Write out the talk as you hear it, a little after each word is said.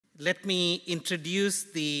Let me introduce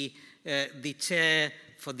the chair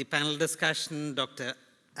for the panel discussion, Dr.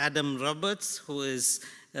 Adam Roberts, who is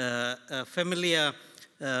a familiar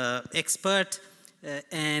expert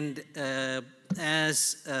and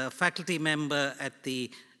as a faculty member at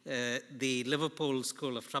the Liverpool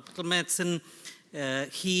School of Tropical Medicine.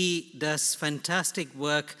 He does fantastic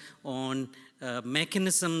work on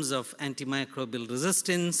mechanisms of antimicrobial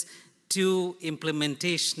resistance to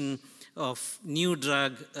implementation of new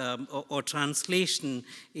drug or translation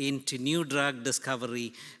into new drug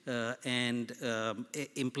discovery and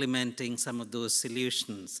implementing some of those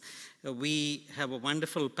solutions. We have a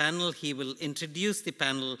wonderful panel. He will introduce the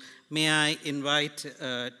panel. May I invite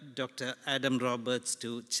Dr. Adam Roberts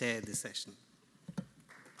to chair the session.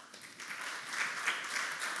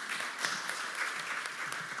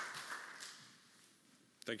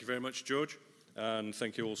 Thank you very much, George. And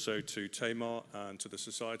thank you also to Tamar and to the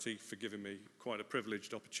Society for giving me quite a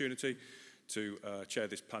privileged opportunity to chair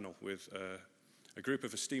this panel with a group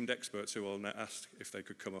of esteemed experts who I'll now ask if they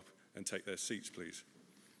could come up and take their seats, please.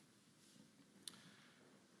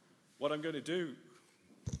 What I'm going to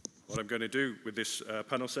do with this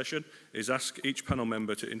panel session is ask each panel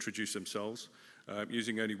member to introduce themselves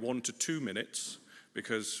using only 1 to 2 minutes,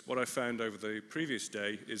 because what I found over the previous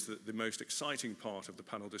day is that the most exciting part of the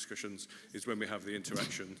panel discussions is when we have the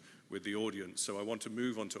interaction with the audience. So I want to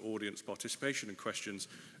move on to audience participation and questions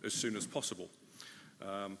as soon as possible.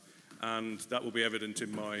 And that will be evident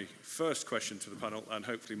in my first question to the panel and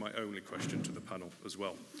hopefully my only question to the panel as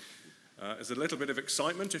well. There's a little bit of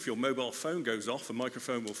excitement. If your mobile phone goes off, a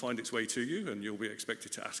microphone will find its way to you and you'll be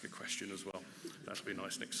expected to ask a question as well. That'll be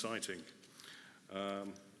nice and exciting.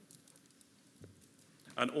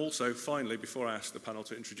 And also, finally, before I ask the panel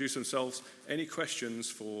to introduce themselves, any questions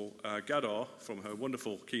for Ghada from her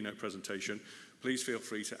wonderful keynote presentation, please feel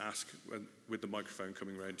free to ask with the microphone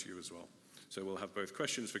coming round to you as well. So we'll have both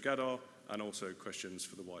questions for Ghada and also questions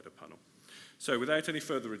for the wider panel. So without any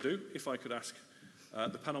further ado, if I could ask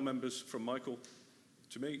the panel members from Michael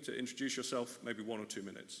to me to introduce yourself, maybe 1 or 2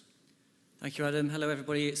 minutes. Thank you, Adam. Hello,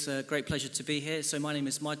 everybody. It's a great pleasure to be here. So my name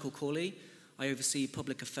is Michael Corley. I oversee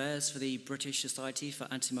public affairs for the British Society for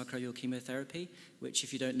Antimicrobial Chemotherapy, which,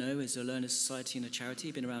 if you don't know, is a learners' society and a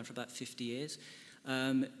charity, been around for about 50 years.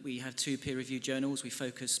 We have 2 peer-reviewed journals. We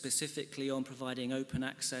focus specifically on providing open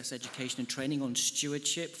access education and training on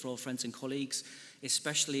stewardship for our friends and colleagues,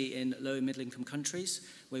 especially in low and middle-income countries,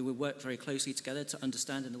 where we work very closely together to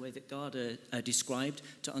understand, in the way that Ghada described,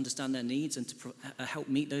 to understand their needs and to help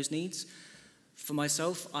meet those needs. For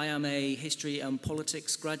myself, I am a history and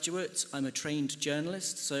politics graduate. I'm a trained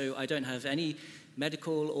journalist, so I don't have any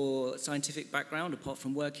medical or scientific background apart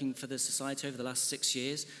from working for the Society over the last 6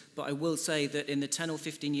 years. But I will say that in the 10 or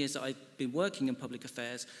 15 years that I've been working in public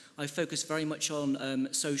affairs, I focus very much on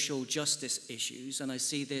social justice issues, and I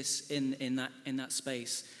see this in that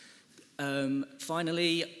space.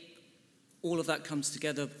 Finally, all of that comes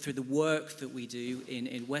together through the work that we do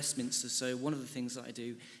in Westminster. So one of the things that I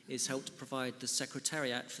do is help to provide the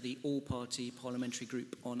Secretariat for the All-Party Parliamentary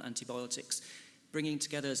Group on Antibiotics, bringing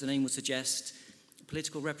together, as the name would suggest,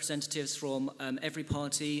 political representatives from every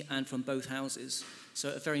party and from both houses. So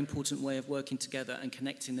a very important way of working together and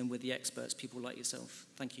connecting them with the experts, people like yourself.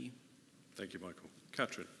 Thank you. Thank you, Michael.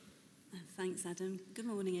 Catrin. Thanks, Adam. Good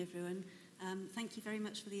morning, everyone. Thank you very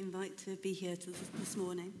much for the invite to be here this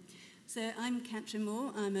morning. So I'm Catrin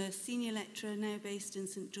Moore. I'm a senior lecturer now based in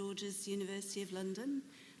St George's University of London.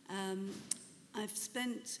 I'm a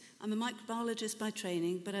microbiologist by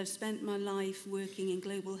training, but I've spent my life working in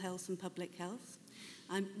global health and public health.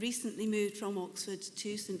 I recently moved from Oxford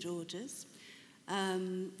to St George's.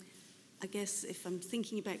 I guess if I'm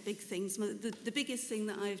thinking about big things, the biggest thing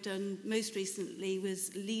that I've done most recently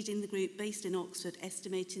was leading the group based in Oxford,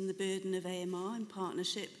 estimating the burden of AMR in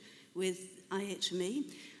partnership with IHME.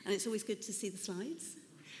 And it's always good to see the slides.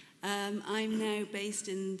 I'm now based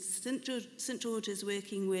in St George's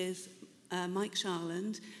working with Mike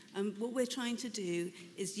Sharland. And what we're trying to do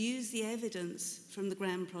is use the evidence from the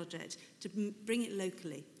GRAM project to bring it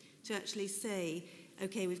locally, to actually say,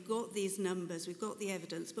 okay, we've got these numbers, we've got the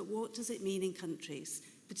evidence, but what does it mean in countries,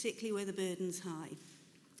 particularly where the burden's high?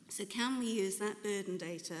 So can we use that burden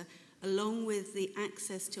data along with the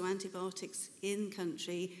access to antibiotics in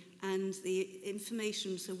country and the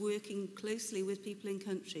information, so working closely with people in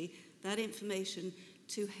country, that information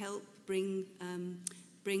to help bring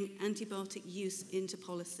antibiotic use into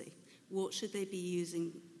policy? What should they be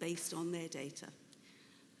using based on their data?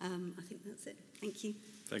 I think that's it. Thank you.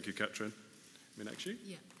 Thank you, Catrin. Meenakshi?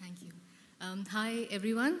 Yeah, thank you. Hi,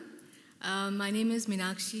 everyone. My name is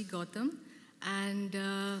Meenakshi Gautham, and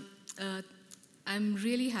I'm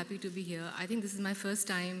really happy to be here. I think this is my first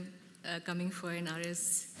time coming for an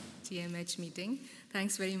RSTMH meeting.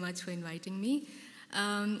 Thanks very much for inviting me.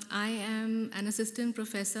 I am an assistant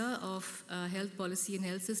professor of health policy and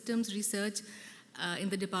health systems research in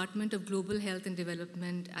the Department of Global Health and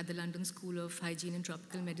Development at the London School of Hygiene and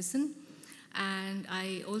Tropical Medicine. And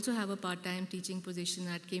I also have a part-time teaching position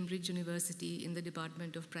at Cambridge University in the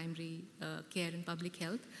Department of Primary Care and Public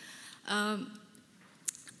Health.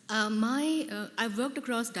 I've worked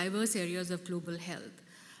across diverse areas of global health,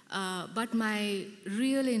 but my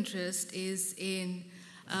real interest is in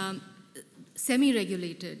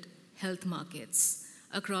semi-regulated health markets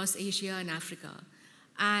across Asia and Africa,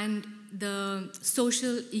 and the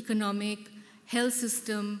social, economic, health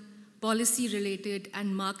system, policy-related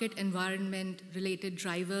and market environment-related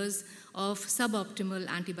drivers of suboptimal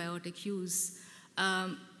antibiotic use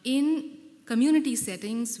in community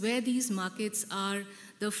settings where these markets are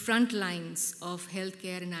the front lines of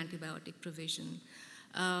healthcare and antibiotic provision.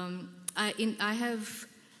 I have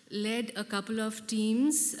led a couple of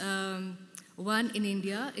teams, one in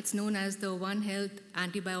India. It's known as the One Health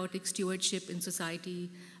Antibiotic Stewardship in Society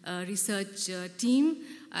research team.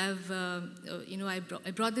 I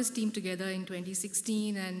brought this team together in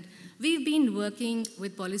 2016, and we've been working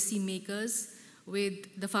with policymakers,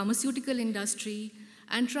 with the pharmaceutical industry,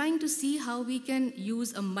 and trying to see how we can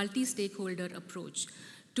use a multi-stakeholder approach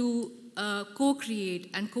to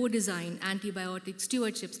co-create and co-design antibiotic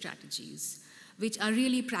stewardship strategies, which are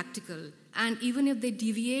really practical. And even if they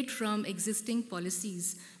deviate from existing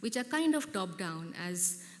policies, which are kind of top-down,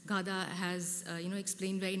 as Ghada has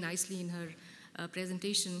explained very nicely in her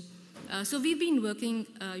presentation. So we've been working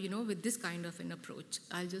with this kind of an approach.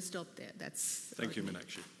 I'll just stop there. Thank you,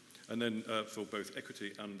 Meenakshi. And then for both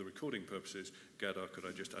equity and the recording purposes, Ghada, could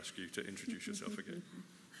I just ask you to introduce yourself again?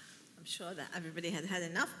 I'm sure that everybody had had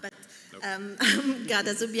enough, but nope. I'm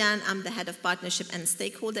Ghada Zoubiane. I'm the head of partnership and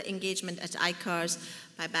stakeholder engagement at ICARS.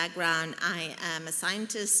 By background, I am a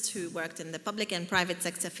scientist who worked in the public and private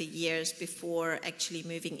sector for years before actually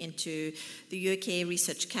moving into the UK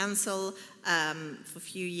Research Council for a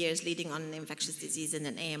few years, leading on infectious disease in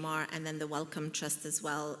an AMR, and then the Wellcome Trust as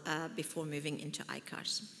well before moving into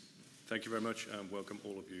ICARS. Thank you very much, and welcome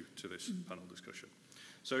all of you to this panel discussion.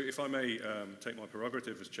 So if I may take my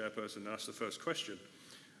prerogative as chairperson and ask the first question.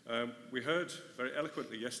 We heard very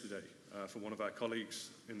eloquently yesterday from one of our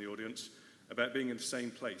colleagues in the audience about being in the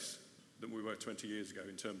same place that we were 20 years ago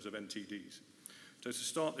in terms of NTDs. So to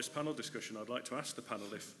start this panel discussion, I'd like to ask the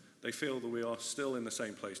panel if they feel that we are still in the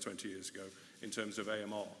same place 20 years ago in terms of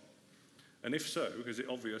AMR. And if so, is it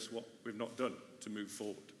obvious what we've not done to move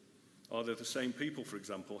forward? Are there the same people, for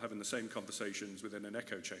example, having the same conversations within an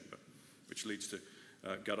echo chamber, which leads to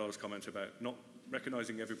Ghada's comment about not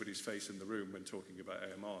recognizing everybody's face in the room when talking about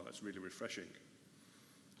AMR? That's really refreshing.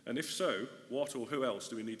 And if so, what or who else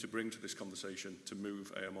do we need to bring to this conversation to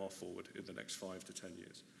move AMR forward in the next 5 to 10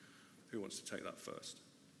 years? Who wants to take that first?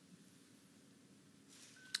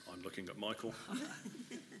 I'm looking at Michael.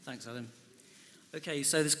 Thanks, Adam. Okay,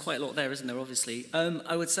 so there's quite a lot there, isn't there, obviously.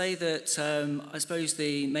 I would say that I suppose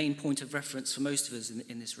the main point of reference for most of us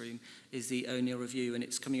in this room is the O'Neill Review, and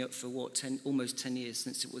it's coming up for, almost 10 years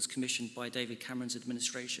since it was commissioned by David Cameron's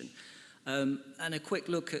administration. And a quick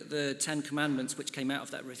look at the 10 commandments which came out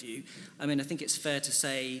of that review. I mean, I think it's fair to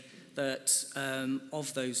say that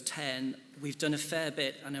of those 10, we've done a fair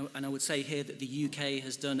bit, and I would say here that the UK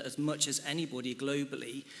has done as much as anybody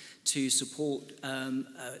globally to support,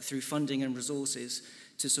 through funding and resources,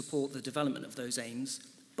 to support the development of those aims.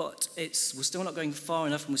 But we're still not going far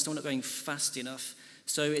enough, and we're still not going fast enough.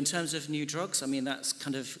 So in terms of new drugs, I mean, that's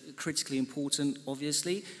kind of critically important,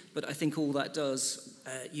 obviously, but I think all that does,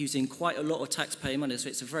 using quite a lot of taxpayer money, so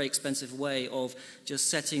it's a very expensive way of just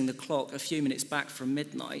setting the clock a few minutes back from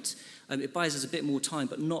midnight. It buys us a bit more time,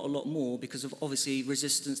 but not a lot more, because of obviously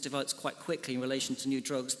resistance develops quite quickly in relation to new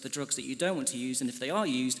drugs. The drugs that you don't want to use, and if they are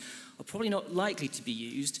used, are probably not likely to be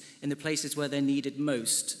used in the places where they're needed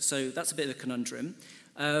most. So that's a bit of a conundrum.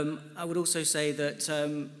 I would also say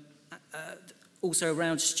that also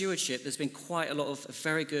around stewardship, there's been quite a lot of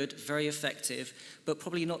very good, very effective, but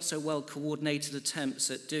probably not so well coordinated attempts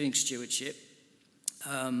at doing stewardship.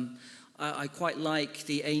 I quite like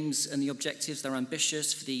the aims and the objectives. They're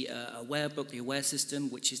ambitious for the AWARE book, the AWARE system,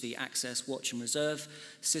 which is the access, watch and reserve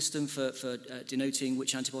system for denoting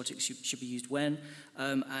which antibiotics should be used when.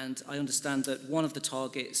 And I understand that one of the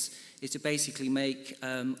targets is to basically make,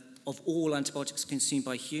 of all antibiotics consumed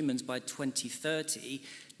by humans by 2030,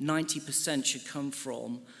 90% should come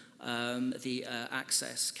from the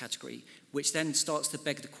access category, which then starts to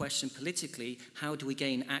beg the question politically, how do we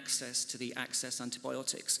gain access to the access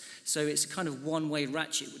antibiotics? So it's a kind of one-way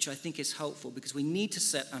ratchet, which I think is helpful because we need to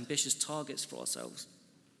set ambitious targets for ourselves.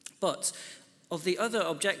 But of the other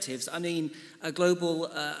objectives, I mean, a global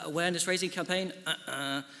awareness raising campaign,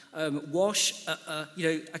 WASH, you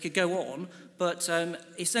know, I could go on, but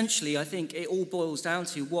essentially I think it all boils down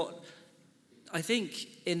to what I think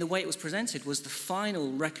in the way it was presented was the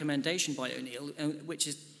final recommendation by O'Neill, which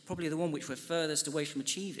is probably the one which we're furthest away from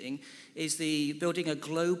achieving, is the building a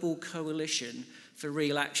global coalition for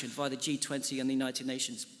real action via the G20 and the United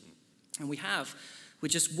Nations. And we're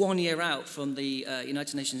just 1 year out from the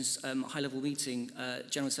United Nations high-level meeting,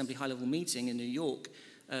 General Assembly high-level meeting in New York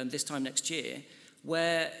this time next year,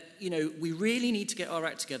 where, you know, we really need to get our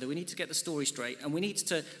act together, we need to get the story straight, and we need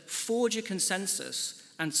to forge a consensus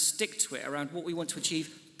and stick to it around what we want to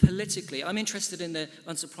achieve politically. I'm interested in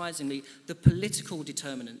unsurprisingly, the political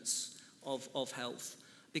determinants of health.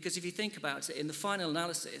 Because if you think about it, in the final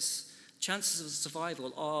analysis, chances of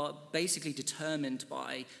survival are basically determined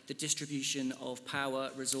by the distribution of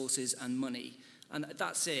power, resources, and money. And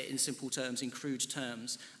that's it in simple terms, in crude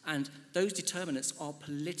terms. And those determinants are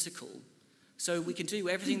political. So we can do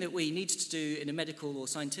everything that we need to do in a medical or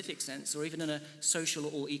scientific sense, or even in a social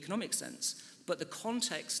or economic sense. But the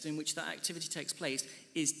context in which that activity takes place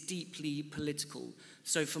is deeply political.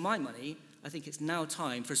 So for my money, I think it's now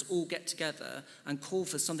time for us all get together and call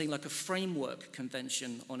for something like a framework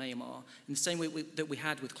convention on AMR, in the same way that we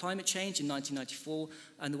had with climate change in 1994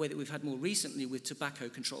 and the way that we've had more recently with tobacco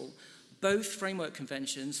control. Both framework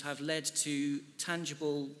conventions have led to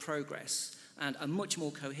tangible progress and a much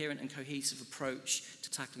more coherent and cohesive approach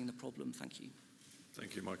to tackling the problem. Thank you.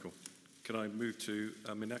 Thank you, Michael. Can I move to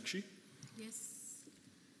Meenakshi? Yes.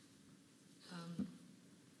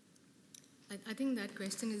 I think that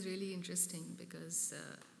question is really interesting because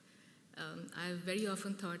I've very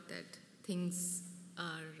often thought that things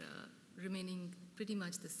are remaining pretty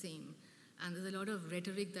much the same. And there's a lot of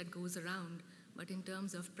rhetoric that goes around, but in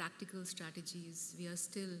terms of practical strategies, we are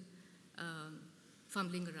still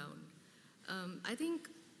fumbling around. I think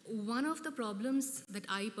one of the problems that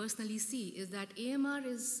I personally see is that AMR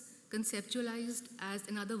is conceptualized as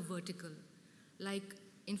another vertical, like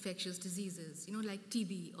infectious diseases, you know, like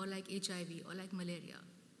TB or like HIV or like malaria.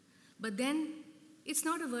 But then it's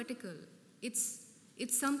not a vertical. It's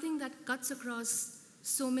something that cuts across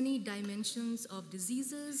so many dimensions of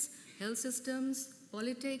diseases, health systems,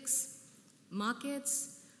 politics,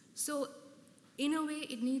 markets. So in a way,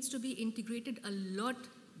 it needs to be integrated a lot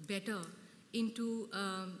better into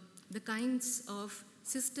the kinds of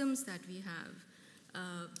systems that we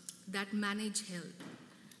have that manage health,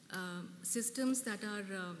 systems that are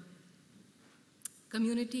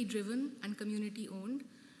community-driven and community-owned,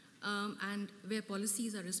 and where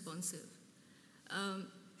policies are responsive.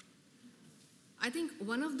 I think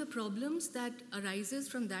one of the problems that arises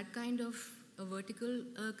from that kind of a vertical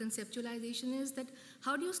conceptualization is that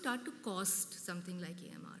how do you start to cost something like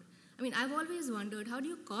AMR? I mean, I've always wondered, how do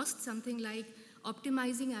you cost something like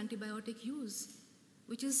optimizing antibiotic use,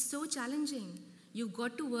 which is so challenging? You've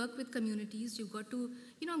got to work with communities, you've got to,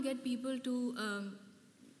 you know, get people to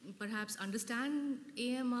perhaps understand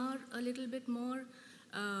AMR a little bit more,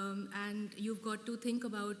 and you've got to think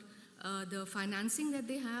about the financing that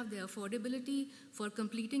they have, the affordability for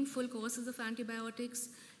completing full courses of antibiotics.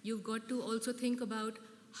 You've got to also think about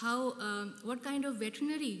how, what kind of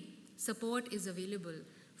veterinary support is available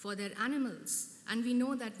for their animals. And we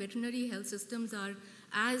know that veterinary health systems are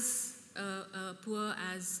as poor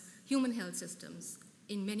as human health systems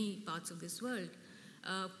in many parts of this world.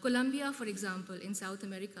 Colombia, for example, in South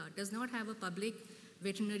America, does not have a public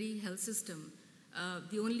veterinary health system.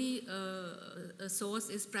 The only source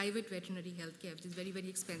is private veterinary health care, which is very, very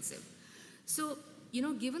expensive. So, you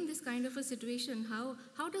know, given this kind of a situation,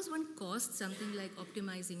 how does one cost something like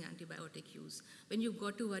optimizing antibiotic use? When you've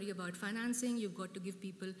got to worry about financing, you've got to give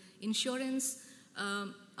people insurance,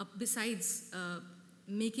 besides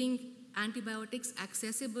making antibiotics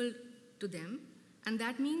accessible to them. And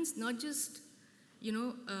that means not just, you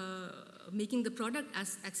know, making the product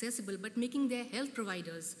as accessible, but making their health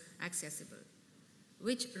providers accessible,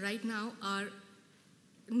 which right now are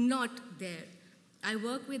not there. I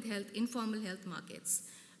work with informal health markets,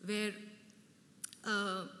 where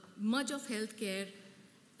much of healthcare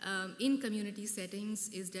in community settings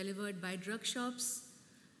is delivered by drug shops,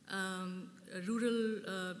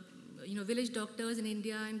 rural, you know, village doctors in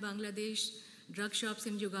India and Bangladesh, drug shops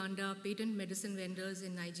in Uganda, patent medicine vendors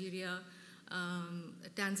in Nigeria.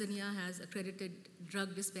 Tanzania has accredited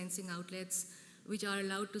drug dispensing outlets. which are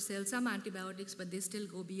allowed to sell some antibiotics, but they still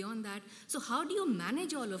go beyond that. So how do you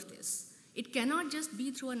manage all of this? It cannot just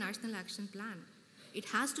be through a national action plan. It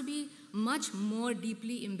has to be much more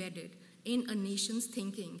deeply embedded in a nation's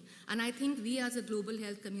thinking. And I think we as a global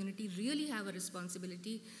health community really have a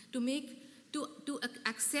responsibility to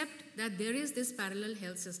accept that there is this parallel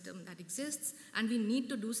health system that exists, and we need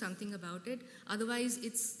to do something about it. Otherwise,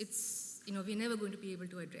 we're never going to be able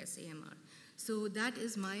to address AMR. So that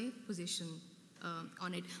is my position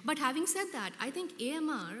on it. But having said that, I think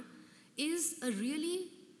AMR is a really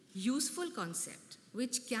useful concept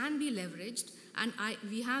which can be leveraged, and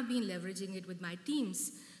we have been leveraging it with my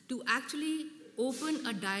teams to actually open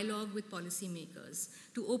a dialogue with policymakers,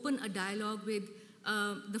 to open a dialogue with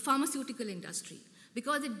the pharmaceutical industry,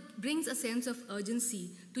 because it brings a sense of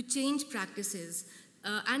urgency to change practices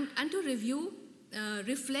and to review,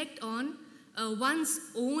 reflect on one's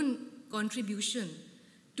own contribution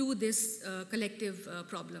to this collective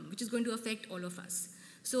problem, which is going to affect all of us.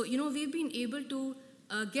 So, we've been able to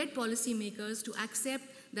get policymakers to accept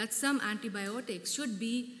that some antibiotics should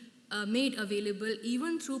be made available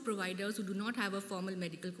even through providers who do not have a formal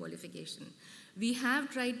medical qualification. We have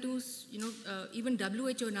tried to, even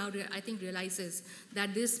WHO now, I think, realizes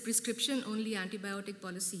that this prescription-only antibiotic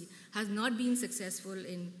policy has not been successful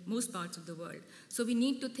in most parts of the world. So we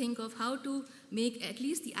need to think of how to make at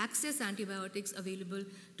least the access antibiotics available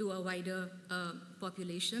to a wider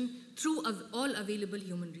population through all available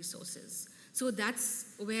human resources. So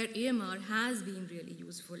that's where AMR has been really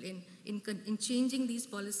useful in changing these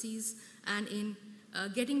policies and in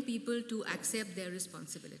getting people to accept their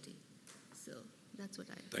responsibility. So that's what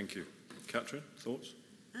I... Thank you. Catrin, thoughts?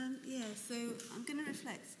 Yeah, so I'm going to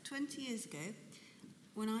reflect. 20 years ago,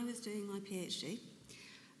 when I was doing my PhD,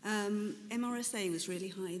 MRSA was really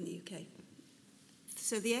high in the UK.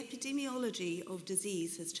 So the epidemiology of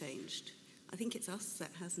disease has changed. I think it's us that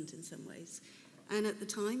hasn't in some ways. And at the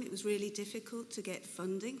time, it was really difficult to get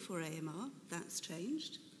funding for AMR. That's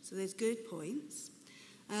changed. So there's good points.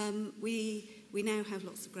 We now have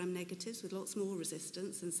lots of gram-negatives with lots more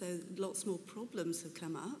resistance, and so lots more problems have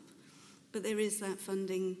come up. But there is that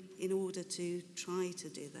funding in order to try to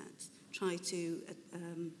do that, try to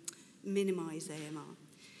minimise AMR.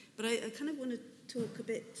 But I kind of want to talk a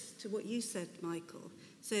bit to what you said, Michael.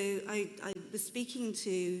 So I was speaking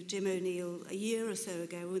to Jim O'Neill a year or so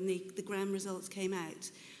ago when the GRAM results came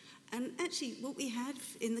out. And actually, what we had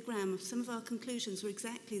in the GRAM, some of our conclusions were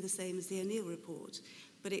exactly the same as the O'Neill report,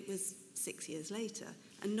 but it was 6 years later,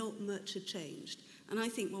 and not much had changed. And I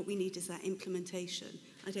think what we need is that implementation.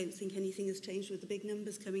 I don't think anything has changed with the big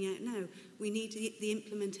numbers coming out now. We need the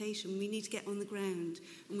implementation. We need to get on the ground,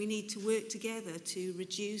 and we need to work together to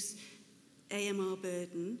reduce AMR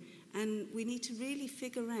burden, and we need to really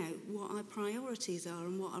figure out what our priorities are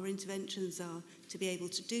and what our interventions are to be able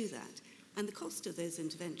to do that, and the cost of those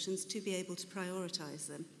interventions to be able to prioritise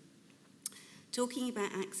them. Talking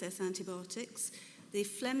about access antibiotics, the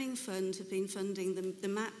Fleming Fund have been funding the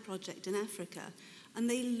MAP project in Africa, and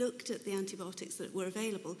they looked at the antibiotics that were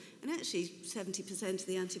available, and actually 70% of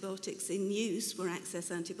the antibiotics in use were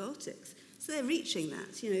access antibiotics. So they're reaching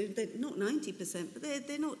that, they're not 90%, but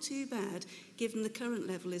they're not too bad, given the current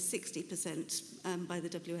level is 60% by the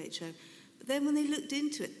WHO. But then when they looked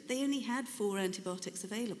into it, they only had 4 antibiotics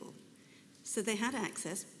available. So they had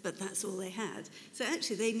access, but that's all they had. So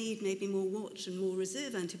actually they need maybe more watch and more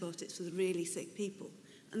reserve antibiotics for the really sick people,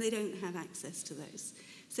 and they don't have access to those.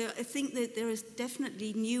 So I think that there is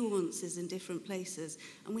definitely nuances in different places,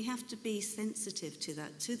 and we have to be sensitive to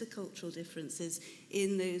that, to the cultural differences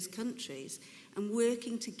in those countries, and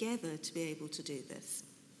working together to be able to do this.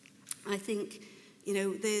 I think, in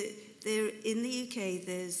the UK,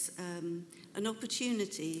 there's an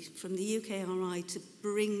opportunity from the UKRI to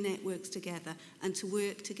bring networks together and to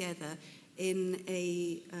work together in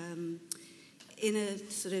a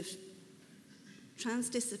sort of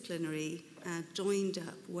transdisciplinary, joined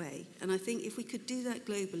up way. And I think if we could do that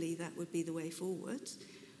globally, that would be the way forward.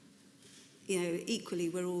 Equally,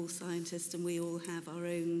 we're all scientists and we all have our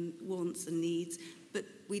own wants and needs, but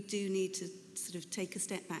we do need to sort of take a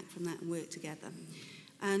step back from that and work together.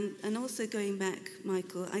 And also going back,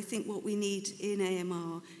 Michael, I think what we need in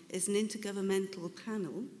AMR is an intergovernmental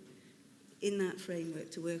panel in that framework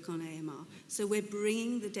to work on AMR. So we're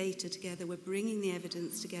bringing the data together, we're bringing the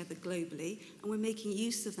evidence together globally, and we're making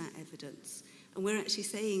use of that evidence. And we're actually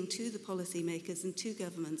saying to the policymakers and to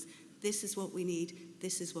governments, this is what we need,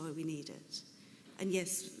 this is why we need it. And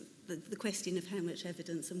yes, the question of how much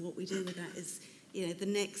evidence and what we do with that is, the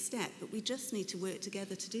next step, but we just need to work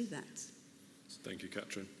together to do that. Thank you,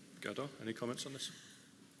 Catrin. Ghada, any comments on this?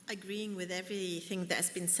 agreeing with everything that has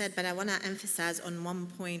been said, but I want to emphasize on one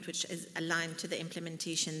point which is aligned to the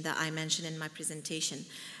implementation that I mentioned in my presentation.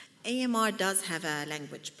 AMR does have a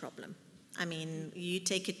language problem. I mean, you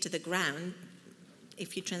take it to the ground,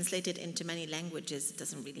 if you translate it into many languages, it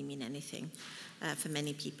doesn't really mean anything for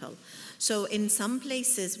many people. So in some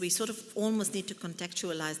places, we sort of almost need to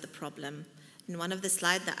contextualize the problem. In one of the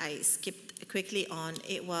slides that I skipped quickly on,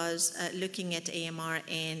 it was looking at AMR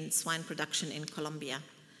and swine production in Colombia.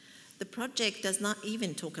 The project does not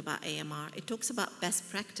even talk about AMR. It talks about best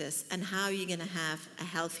practice and how you're going to have a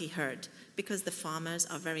healthy herd, because the farmers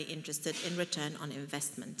are very interested in return on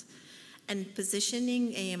investment. And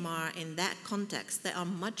positioning AMR in that context, they are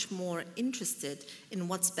much more interested in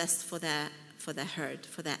what's best for their herd,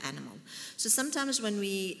 for their animal. So sometimes when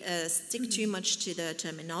we stick too much to the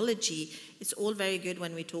terminology, it's all very good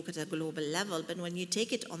when we talk at a global level, but when you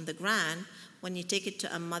take it on the ground, when you take it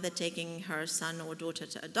to a mother taking her son or daughter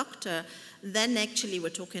to a doctor, then actually we're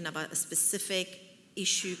talking about a specific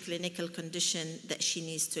issue, clinical condition that she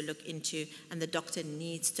needs to look into, and the doctor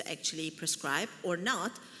needs to actually prescribe or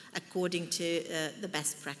not, according to the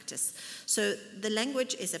best practice. So the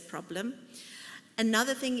language is a problem.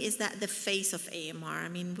 Another thing is that the face of AMR. I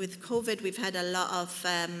mean, with COVID, we've had a lot of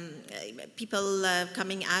people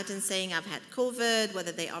coming out and saying, I've had COVID,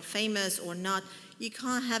 whether they are famous or not. You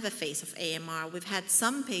can't have a face of AMR. We've had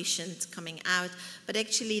some patients coming out, but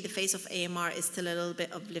actually the face of AMR is still a little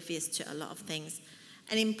bit oblivious to a lot of things.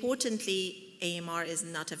 And importantly, AMR is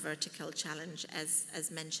not a vertical challenge,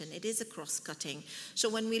 as mentioned. It is a cross-cutting. So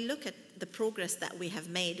when we look at the progress that we have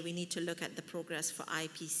made, we need to look at the progress for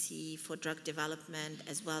IPC, for drug development,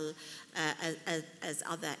 as well as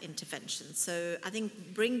other interventions. So I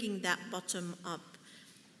think bringing that bottom-up,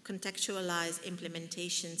 contextualized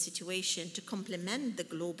implementation situation to complement the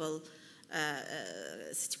global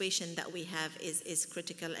situation that we have is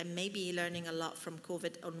critical, and maybe learning a lot from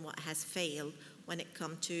COVID on what has failed when it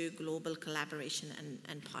comes to global collaboration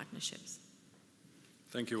and partnerships.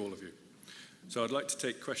 Thank you, all of you. So I'd like to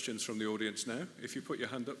take questions from the audience now. If you put your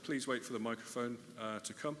hand up, please wait for the microphone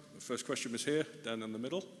to come. The first question was here, down in the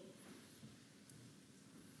middle.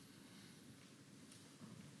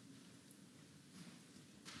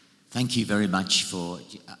 Thank you very much for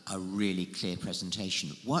a really clear presentation.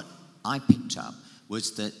 What I picked up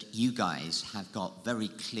was that you guys have got very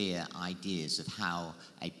clear ideas of how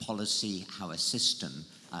a policy, how a system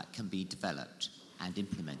can be developed and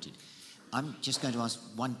implemented. I'm just going to ask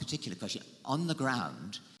one particular question. On the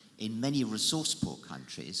ground, in many resource-poor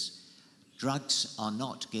countries, drugs are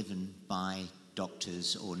not given by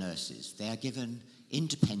doctors or nurses. They are given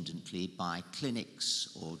independently by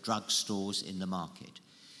clinics or drugstores in the market.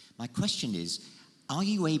 My question is, are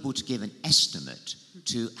you able to give an estimate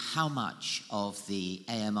to how much of the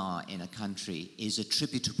AMR in a country is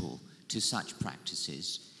attributable to such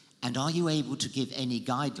practices? And are you able to give any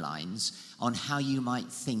guidelines on how you might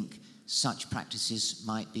think such practices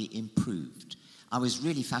might be improved? I was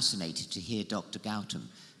really fascinated to hear Dr. Gautham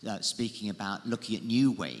speaking about looking at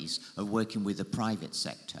new ways of working with the private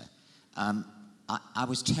sector. I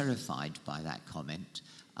was terrified by that comment.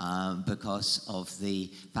 Because of the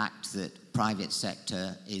fact that private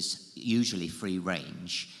sector is usually free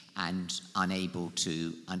range and unable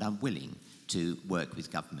to and unwilling to work with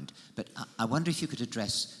government. But I wonder if you could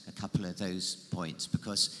address a couple of those points,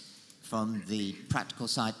 because from the practical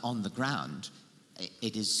side on the ground,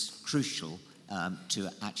 it is crucial to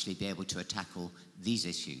actually be able to tackle these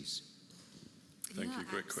issues. Thank you,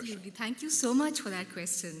 great absolutely. question. Thank you so much for that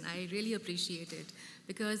question. I really appreciate it,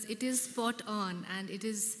 because it is spot on, and it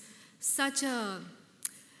is such a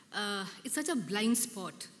it's such a blind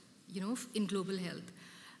spot, you know, in global health.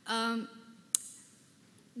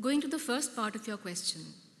 Going to the first part of your question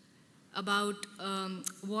about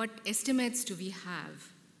what estimates do we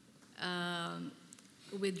have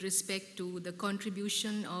with respect to the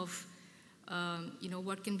contribution of you know,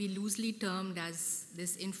 what can be loosely termed as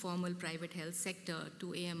this informal private health sector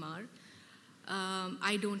to AMR,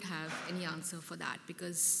 I don't have any answer for that,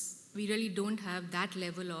 because we really don't have that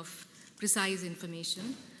level of precise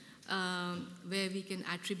information where we can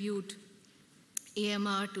attribute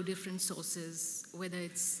AMR to different sources, whether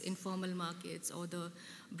it's informal markets or the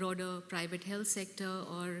broader private health sector,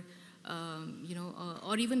 or you know,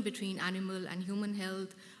 or even between animal and human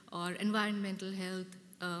health, or environmental health,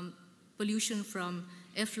 pollution from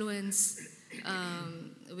effluents,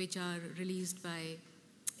 which are released by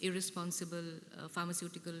irresponsible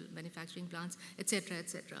pharmaceutical manufacturing plants, etc.,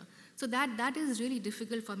 etc. So that is really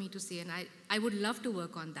difficult for me to say, and I would love to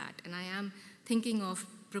work on that, and I am thinking of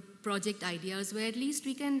project ideas where at least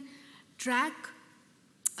we can track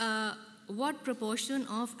what proportion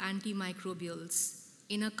of antimicrobials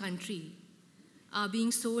in a country are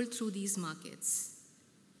being sold through these markets.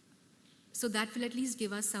 So that will at least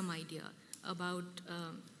give us some idea about,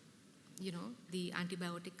 the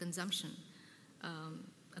antibiotic consumption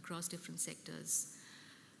across different sectors.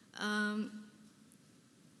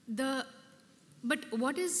 But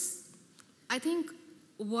what is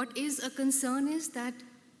a concern is that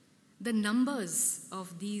the numbers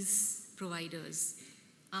of these providers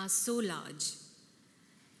are so large.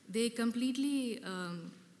 They completely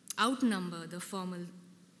outnumber the formal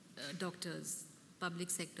doctors, public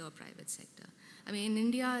sector or private sector. I mean, in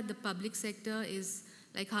India, the public sector is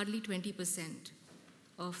like hardly 20%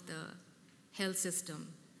 of the health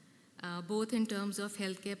system, both in terms of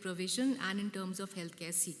healthcare provision and in terms of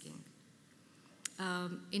healthcare seeking.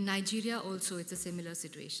 In Nigeria also, it's a similar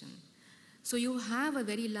situation. So you have a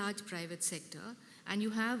very large private sector, and you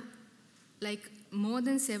have like more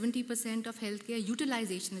than 70% of healthcare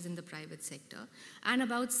utilization is in the private sector, and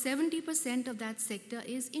about 70% of that sector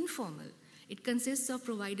is informal. It consists of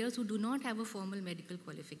providers who do not have a formal medical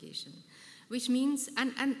qualification, which means,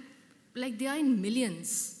 and like they are in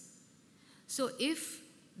millions. So if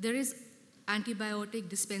there is antibiotic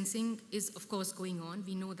dispensing is of course going on,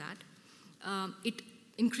 we know that. It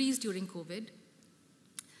increased during COVID.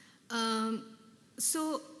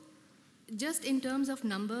 So just in terms of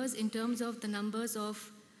numbers, in terms of the numbers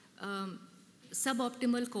of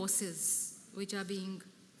suboptimal courses which are being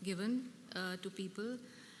given to people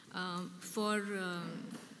for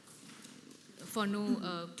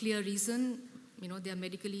no clear reason, they are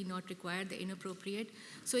medically not required, they're inappropriate.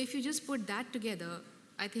 So if you just put that together,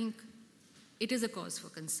 I think it is a cause for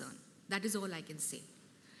concern. That is all I can say.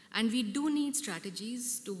 And we do need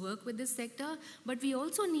strategies to work with this sector, but we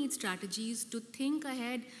also need strategies to think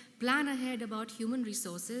ahead, plan ahead about human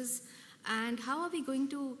resources, and how are we going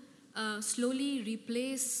to slowly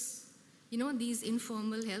replace, these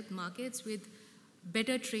informal health markets with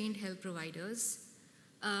better trained health providers.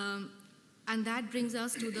 And that brings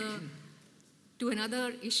us to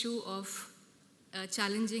another issue of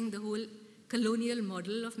challenging the whole colonial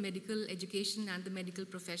model of medical education and the medical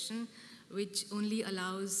profession, which only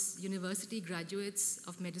allows university graduates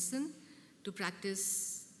of medicine to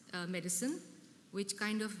practice medicine, which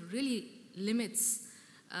kind of really limits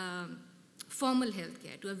formal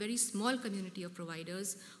healthcare to a very small community of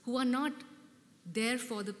providers who are not there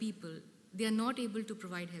for the people. They are not able to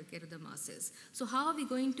provide healthcare to the masses. So how are we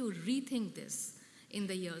going to rethink this in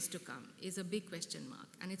the years to come is a big question mark,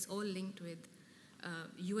 and it's all linked with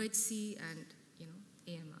UHC and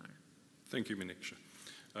AMR. Thank you, Meenakshi.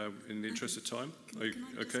 In the interest of time, are you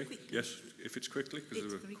okay? Yes, if it's quickly, because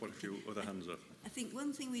there are quite a few other hands up. I think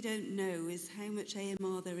one thing we don't know is how much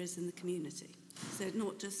AMR there is in the community. So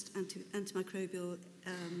not just antimicrobial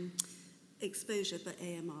exposure, but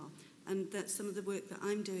AMR. And that's some of the work that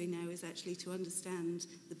I'm doing now is actually to understand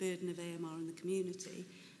the burden of AMR in the community,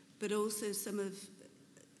 but also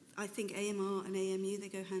I think AMR and AMU, they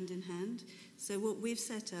go hand in hand. So what we've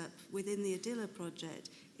set up within the Adila project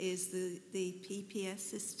is the PPS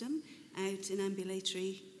system out in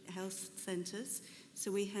ambulatory health centres.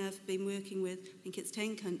 So we have been working with, I think it's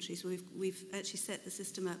 10 countries. We've actually set the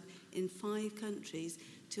system up in 5 countries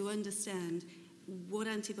to understand what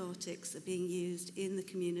antibiotics are being used in the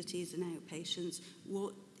communities and outpatients,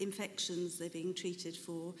 what infections they're being treated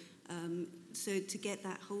for, so to get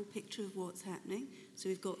that whole picture of what's happening. So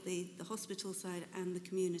we've got the hospital side and the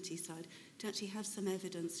community side to actually have some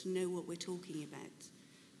evidence to know what we're talking about.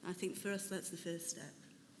 I think for us that's the first step.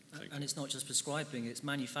 And it's not just prescribing, it's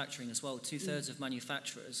manufacturing as well. 2/3 of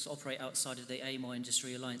manufacturers operate outside of the AMR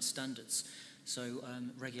Industry Alliance standards. So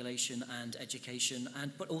regulation and education,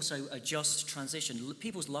 but also a just transition.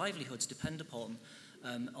 People's livelihoods depend upon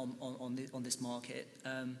on this market.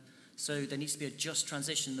 So there needs to be a just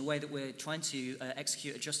transition. The way that we're trying to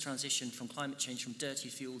execute a just transition from climate change, from dirty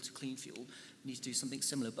fuel to clean fuel, we need to do something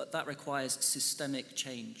similar. But that requires systemic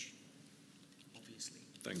change, obviously.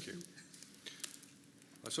 Thank you.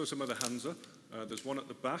 I saw some other hands up. There's one at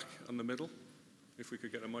the back and the middle. If we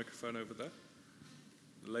could get a microphone over there.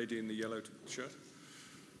 The lady in the yellow shirt.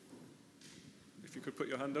 If you could put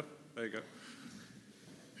your hand up. There you go.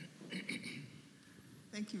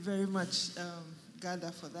 Thank you very much,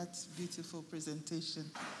 Ghada, for that beautiful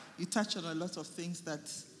presentation. You touch on a lot of things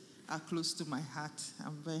that are close to my heart.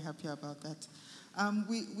 I'm very happy about that.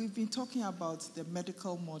 We've been talking about the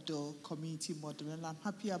medical model, community model, and I'm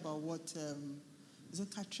happy about what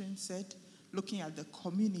Catrin said, looking at the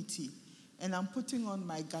community. And I'm putting on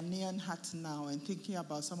my Ghanaian hat now and thinking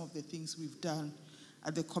about some of the things we've done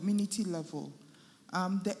at the community level.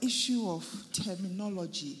 The issue of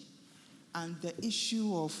terminology and the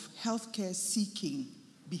issue of healthcare seeking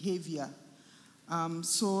behavior.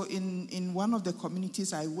 So in one of the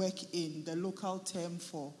communities I work in, the local term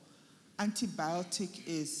for antibiotic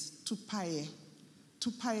is tupaye.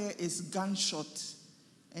 Tupaye is gunshot.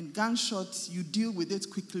 And gunshot, you deal with it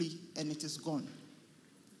quickly and it is gone.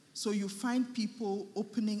 So you find people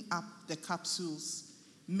opening up the capsules,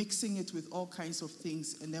 mixing it with all kinds of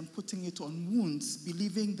things, and then putting it on wounds,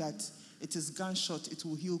 believing that it is gunshot, it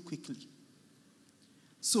will heal quickly.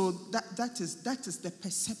 So that is the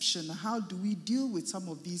perception. How do we deal with some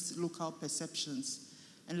of these local perceptions?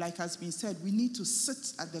 And like has been said, we need to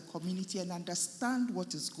sit at the community and understand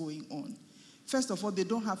what is going on. First of all, they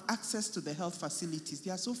don't have access to the health facilities.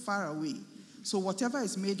 They are so far away. So whatever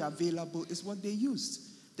is made available is what they use.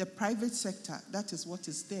 The private sector, that is what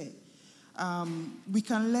is there. We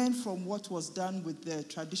can learn from what was done with the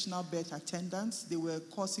traditional birth attendants. They were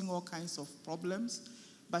causing all kinds of problems.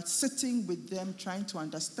 But sitting with them, trying to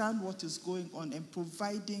understand what is going on and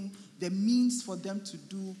providing the means for them to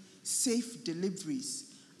do safe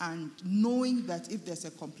deliveries and knowing that if there's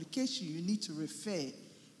a complication, you need to refer,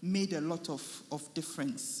 made a lot of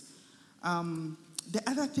difference. The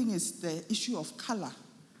other thing is the issue of color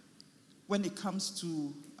when it comes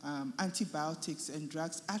to antibiotics and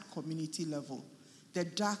drugs at community level. The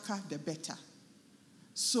darker, the better.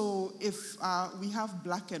 So if we have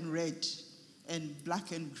black and red and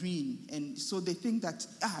black and green, and so they think that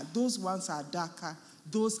those ones are darker,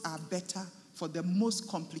 those are better for the most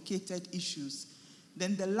complicated issues.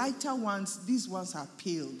 Then the lighter ones, these ones are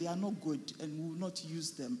pale, they are not good, and we will not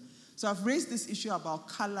use them. So I've raised this issue about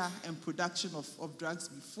color and production of drugs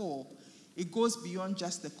before. It goes beyond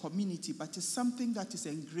just the community, but it's something that is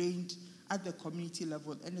ingrained at the community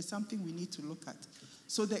level, and it's something we need to look at.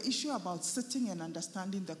 So the issue about sitting and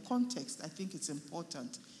understanding the context, I think it's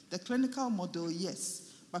important. The clinical model,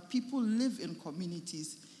 yes, but people live in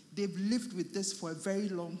communities. They've lived with this for a very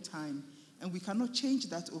long time, and we cannot change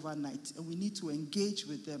that overnight, and we need to engage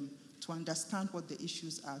with them to understand what the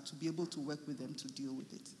issues are, to be able to work with them to deal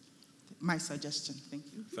with it. My suggestion. Thank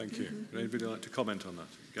you. Thank you. Would anybody like to comment on that?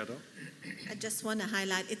 Ghada? I just want to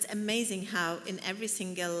highlight, it's amazing how in every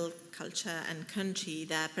single culture and country,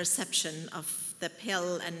 the perception of the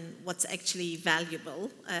pill and what's actually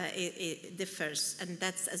valuable, it differs. And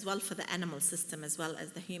that's as well for the animal system as well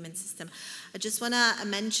as the human system. I just want to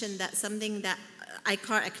mention that something that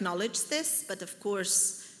ICARS acknowledged this, but of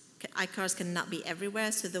course, ICARS cannot be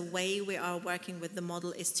everywhere. So the way we are working with the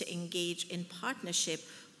model is to engage in partnership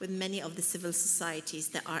with many of the civil societies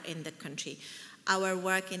that are in the country. Our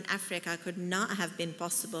work in Africa could not have been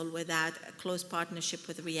possible without a close partnership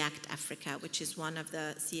with REACT Africa, which is one of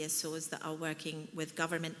the CSOs that are working with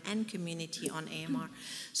government and community on AMR.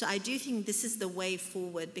 So I do think this is the way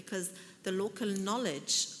forward, because the local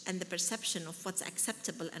knowledge and the perception of what's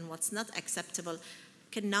acceptable and what's not acceptable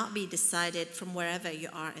cannot be decided from wherever you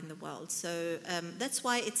are in the world. So that's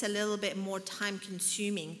why it's a little bit more time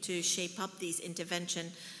consuming to shape up these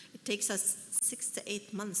interventions. It takes us 6 to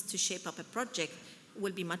 8 months to shape up a project. It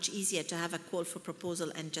will be much easier to have a call for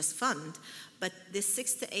proposal and just fund. But this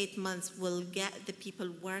 6 to 8 months will get the people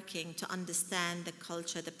working to understand the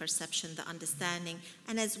culture, the perception, the understanding,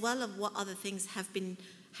 and as well of what other things have been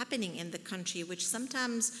happening in the country, which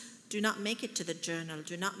sometimes do not make it to the journal,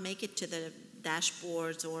 do not make it to the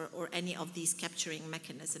dashboards or any of these capturing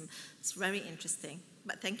mechanisms. It's very interesting.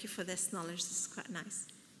 But thank you for this knowledge. This is quite nice.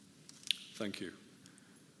 Thank you.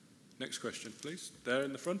 Next question, please. There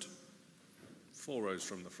in the front. 4 rows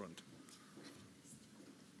from the front.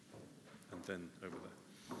 And then over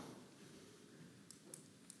there.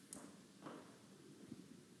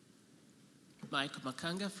 Michael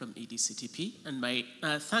Makanga from EDCTP,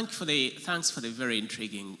 and thanks for the very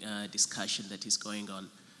intriguing discussion that is going on.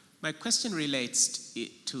 My question relates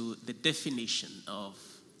to the definition of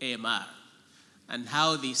AMR and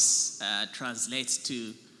how this translates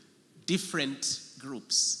to different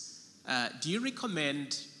groups. Do you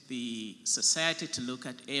recommend the society to look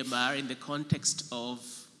at AMR in the context of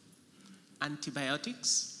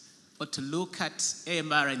antibiotics, or to look at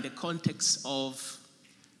AMR in the context of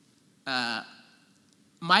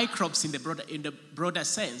microbes in the broader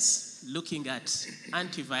sense, looking at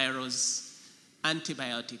antivirals,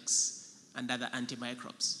 antibiotics, and other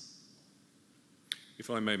antimicrobes? If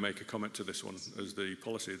I may make a comment to this one, as the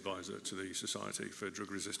policy advisor to the Society for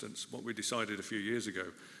Drug Resistance, what we decided a few years ago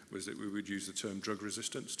was that we would use the term drug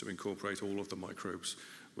resistance to incorporate all of the microbes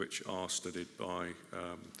which are studied by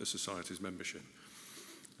the Society's membership.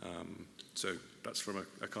 So that's from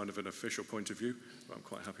a kind of an official point of view, but I'm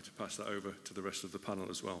quite happy to pass that over to the rest of the panel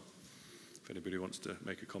as well, if anybody wants to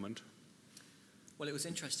make a comment. Well, it was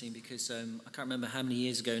interesting because I can't remember how many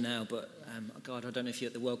years ago now, but God, I don't know if you're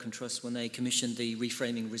at the Wellcome Trust when they commissioned the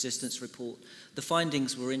Reframing Resistance report. The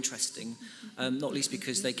findings were interesting, not least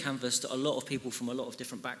because they canvassed a lot of people from a lot of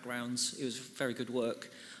different backgrounds. It was very good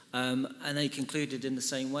work. And they concluded in the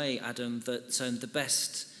same way, Adam, that the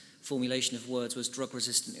best formulation of words was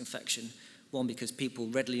drug-resistant infection. One, because people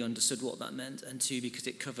readily understood what that meant, and two, because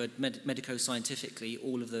it covered medico-scientifically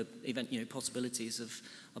all of the event, possibilities of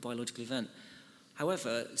a biological event.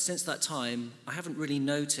 However, since that time, I haven't really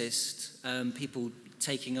noticed people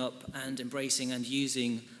taking up and embracing and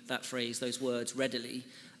using that phrase, those words, readily.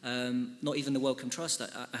 Not even the Wellcome Trust,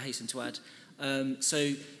 I hasten to add.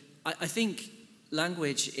 So I think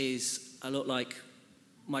language is a lot like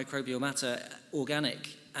microbial matter, organic,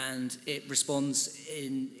 and it responds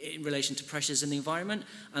in relation to pressures in the environment,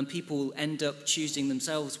 and people end up choosing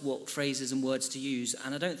themselves what phrases and words to use.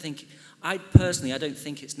 And I personally don't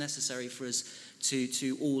think it's necessary for us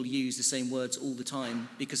to all use the same words all the time,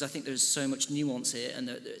 because I think there's so much nuance here, and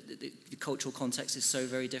the cultural context is so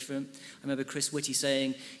very different. I remember Chris Whitty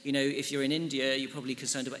saying, if you're in India, you're probably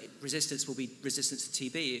concerned about resistance will be resistance to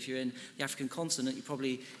TB. If you're in the African continent, you're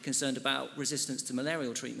probably concerned about resistance to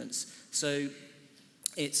malarial treatments. So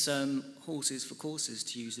it's horses for courses,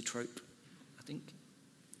 to use a trope, I think.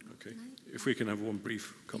 Okay. If we can have one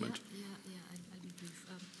brief comment. I'll be brief.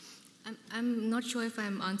 I'm not sure if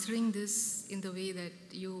I'm answering this in the way that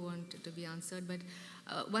you want it to be answered, but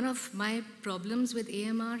one of my problems with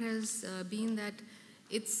AMR has been that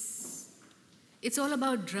it's all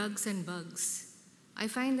about drugs and bugs. I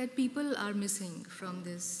find that people are missing from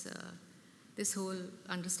this whole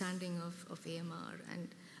understanding of AMR, and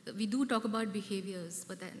we do talk about behaviors,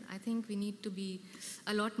 but then I think we need to be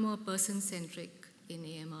a lot more person-centric in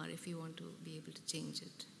AMR if we want to be able to change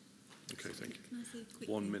it. Okay, thank you. Can I say a quick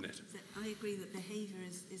 1 thing? minute. I agree that behaviour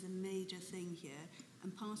is a major thing here,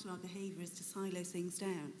 and part of our behaviour is to silo things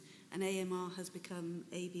down. And AMR has become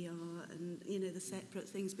ABR and the separate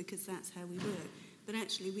things because that's how we work. But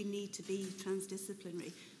actually we need to be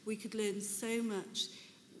transdisciplinary. We could learn so much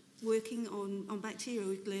working on bacteria.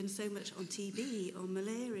 We could learn so much on TB, on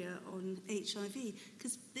malaria, on HIV,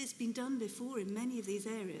 because it's been done before in many of these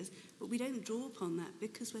areas, but we don't draw upon that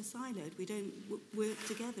because we're siloed. We don't work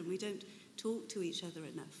together, and we don't talk to each other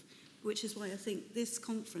enough, which is why I think this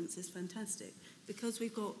conference is fantastic, because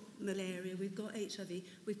we've got malaria, we've got HIV,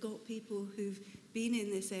 we've got people who've been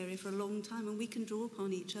in this area for a long time, and we can draw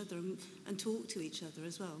upon each other and talk to each other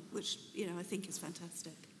as well, which I think is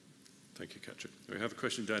fantastic. Thank you, Catrin. We have a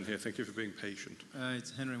question down here. Thank you for being patient.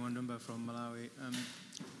 It's Henry Wandumba from Malawi.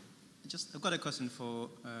 I've got a question for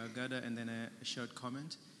Ghada and then a short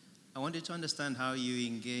comment. I wanted to understand how you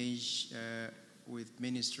engage with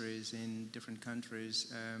ministries in different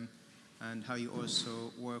countries and how you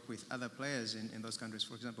also work with other players in those countries,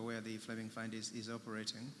 for example, where the Fleming Fund is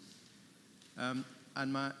operating.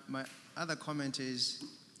 And my other comment is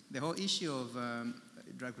the whole issue of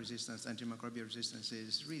drug resistance, antimicrobial resistance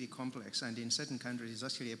is really complex, and in certain countries it's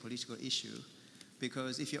actually a political issue,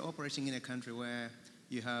 because if you're operating in a country where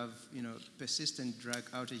you have persistent drug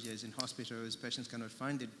outages in hospitals, patients cannot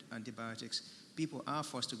find the antibiotics, people are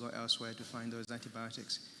forced to go elsewhere to find those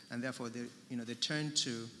antibiotics, and therefore they turn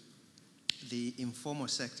to the informal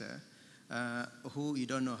sector, who you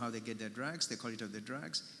don't know how they get their drugs, the quality of the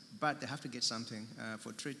drugs, but they have to get something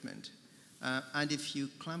for treatment. And if you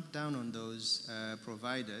clamp down on those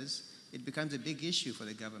providers, it becomes a big issue for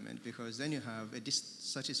the government, because then you have a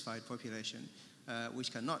dissatisfied population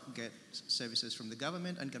which cannot get services from the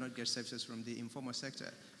government and cannot get services from the informal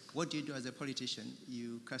sector. What do you do as a politician?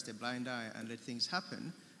 You cast a blind eye and let things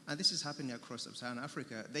happen, and this is happening across sub-Saharan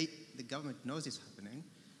Africa. The government knows it's happening,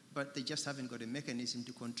 but they just haven't got a mechanism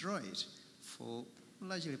to control it for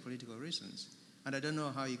largely political reasons. And I don't know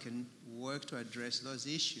how you can work to address those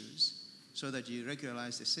issues so that you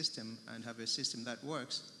regularize the system and have a system that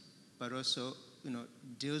works, but also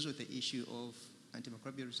deals with the issue of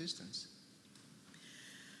antimicrobial resistance.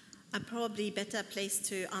 I'm probably better placed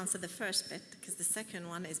to answer the first bit, because the second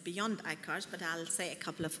one is beyond ICARS, but I'll say a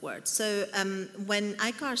couple of words. So when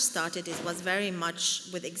ICARS started, it was very much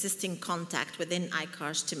with existing contact within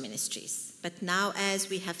ICARS to ministries. But now, as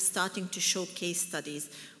we have starting to show case studies,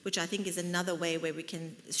 which I think is another way where we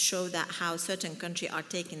can show that how certain countries are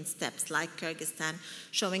taking steps, like Kyrgyzstan,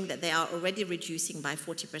 showing that they are already reducing by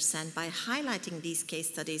 40%. By highlighting these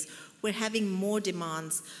case studies, we're having more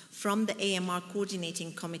demands from the AMR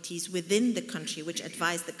coordinating committees within the country, which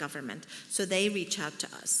advise the government. So they reach out to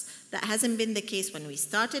us. That hasn't been the case when we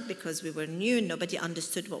started, because we were new and nobody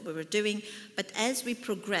understood what we were doing. But as we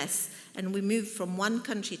progress and we move from one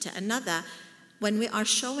country to another, when we are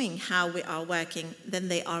showing how we are working, then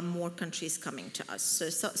there are more countries coming to us.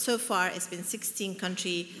 So far, it's been 16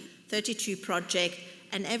 countries, 32 projects,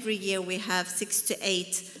 and every year we have 6 to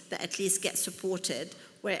 8 that at least get supported,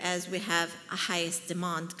 whereas we have a highest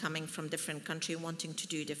demand coming from different countries wanting to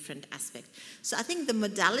do different aspects. So I think the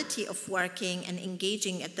modality of working and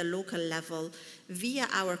engaging at the local level via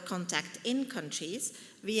our contact in countries,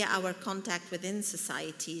 via our contact within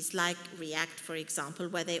societies like REACT, for example,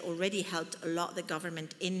 where they already helped a lot the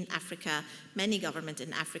government in Africa, many governments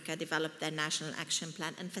in Africa developed their national action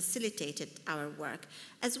plan and facilitated our work,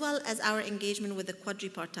 as well as our engagement with the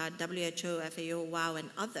quadripartite, WHO, FAO, WOW, and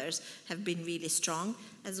others have been really strong,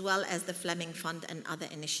 as well as the Fleming Fund and other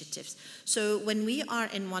initiatives. So when we are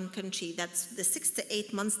in one country, that's the 6 to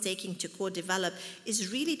 8 months taking to co-develop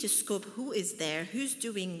is really to scope who is there, who's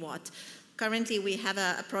doing what. Currently, we have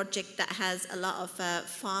a project that has a lot of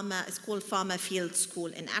pharma, it's called Pharma Field School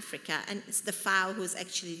in Africa, and it's the FAO who's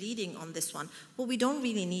actually leading on this one. Well, we don't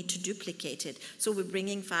really need to duplicate it. So we're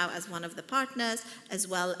bringing FAO as one of the partners, as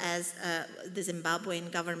well as the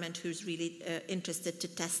Zimbabwean government who's really interested to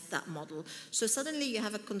test that model. So suddenly you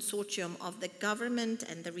have a consortium of the government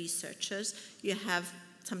and the researchers. You have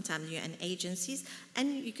sometimes UN agencies,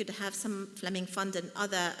 and you could have some Fleming Fund and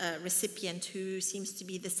other recipient who seems to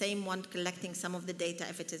be the same one collecting some of the data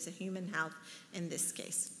if it is a human health in this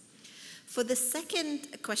case. For the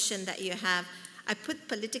second question that you have, I put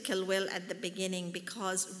political will at the beginning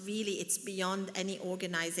because really it's beyond any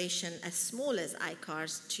organization as small as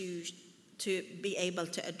ICARS to be able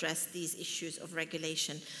to address these issues of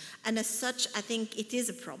regulation. And as such, I think it is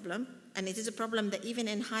a problem. And it is a problem that even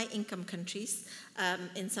in high-income countries,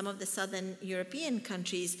 in some of the southern European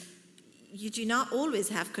countries, you do not always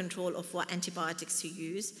have control of what antibiotics you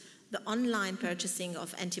use. The online purchasing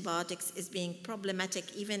of antibiotics is being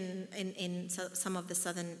problematic even in some of the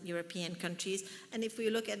southern European countries. And if we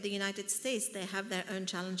look at the United States, they have their own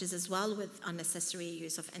challenges as well with unnecessary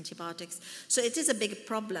use of antibiotics. So it is a big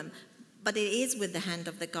problem. But it is with the hand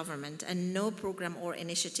of the government, and no program or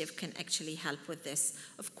initiative can actually help with this.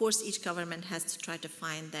 Of course, each government has to try to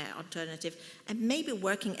find their alternative, and maybe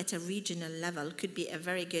working at a regional level could be a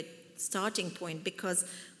very good starting point, because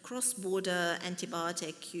cross-border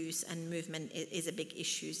antibiotic use and movement is a big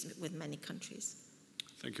issue with many countries.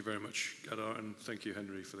 Thank you very much, Ghada, and thank you,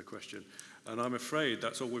 Henry, for the question. And I'm afraid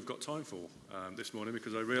that's all we've got time for this morning,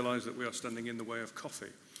 because I realise that we are standing in the way of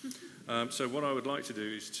coffee. So what I would like to do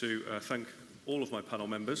is to thank all of my panel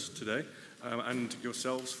members today and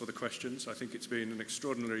yourselves for the questions. I think it's been an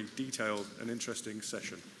extraordinarily detailed and interesting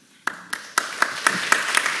session.